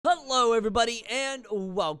Hello everybody and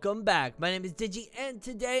welcome back. My name is Digi and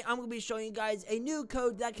today I'm going to be showing you guys a new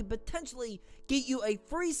code that could potentially get you a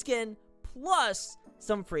free skin plus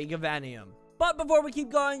some free Givanium. But before we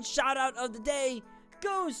keep going, shout out of the day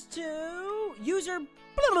goes to user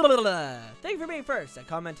blah, blah, blah, blah. Thank you for being first and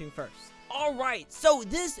commenting first. Alright, so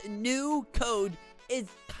this new code is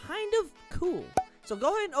kind of cool. So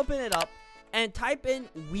go ahead and open it up and type in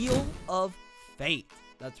Wheel of Fate.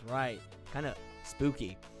 That's right, kind of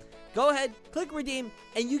spooky. Go ahead, click redeem,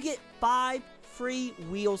 and you get 5 free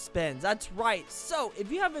wheel spins. That's right. So if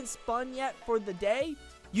you haven't spun yet for the day,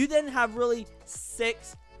 you then have really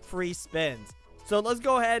 6 free spins. So let's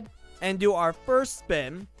go ahead and do our first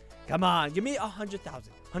spin. Come on, give me 100,000,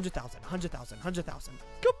 100,000, 100,000, 100,000.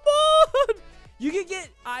 Come on! You can get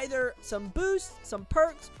either some boosts, some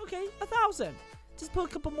perks. Okay, 1,000. Just put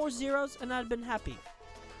a couple more zeros, and I'd have been happy.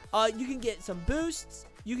 You can get some boosts.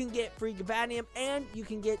 You can get free Givanium, and you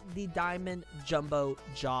can get the Diamond Jumbo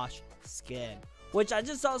Josh skin, which I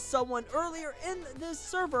just saw someone earlier in this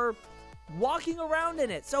server walking around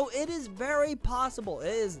in it. So it is very possible.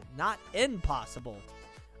 It is not impossible.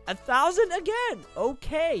 1,000 again.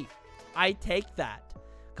 Okay, I take that.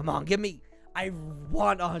 Come on, give me. I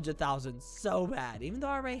want 100,000 so bad. Even though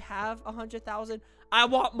I already have 100,000, I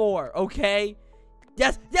want more. Okay.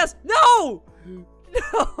 Yes. Yes. No.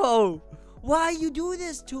 No. Why you do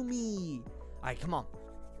this to me? Alright, come on.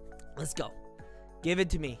 Let's go. Give it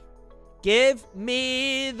to me. Give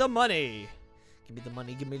me the money. Give me the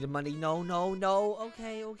money. Give me the money. No, no, no.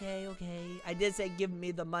 Okay, okay, okay. I did say give me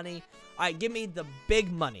the money. Alright, give me the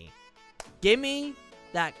big money. Give me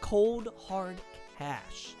that cold, hard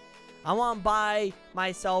cash. I want to buy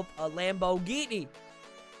myself a Lamborghini.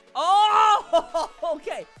 Oh,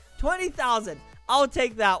 okay. 20,000. I'll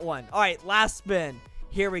take that one. Alright, last spin.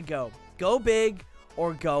 Here we go. Go big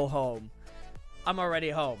or go home. I'm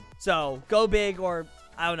already home. So, go big or,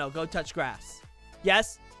 I don't know, go touch grass.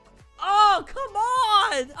 Yes? Oh, come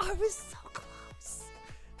on! I was so close.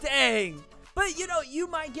 Dang. But, you know, you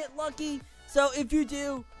might get lucky. So, if you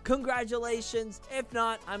do, congratulations. If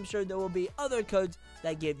not, I'm sure there will be other codes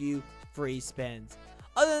that give you free spins.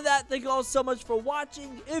 Other than that, thank you all so much for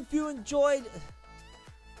watching. If you enjoyed...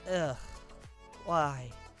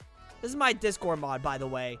 Why? This is my Discord mod, by the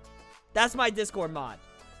way. That's my Discord mod.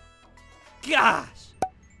 Gosh.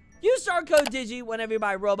 Use our code Digi whenever you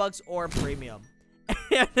buy Robux or Premium.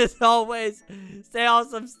 And as always, stay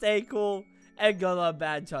awesome, stay cool, and good luck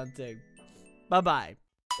bad hunting. Bye-bye.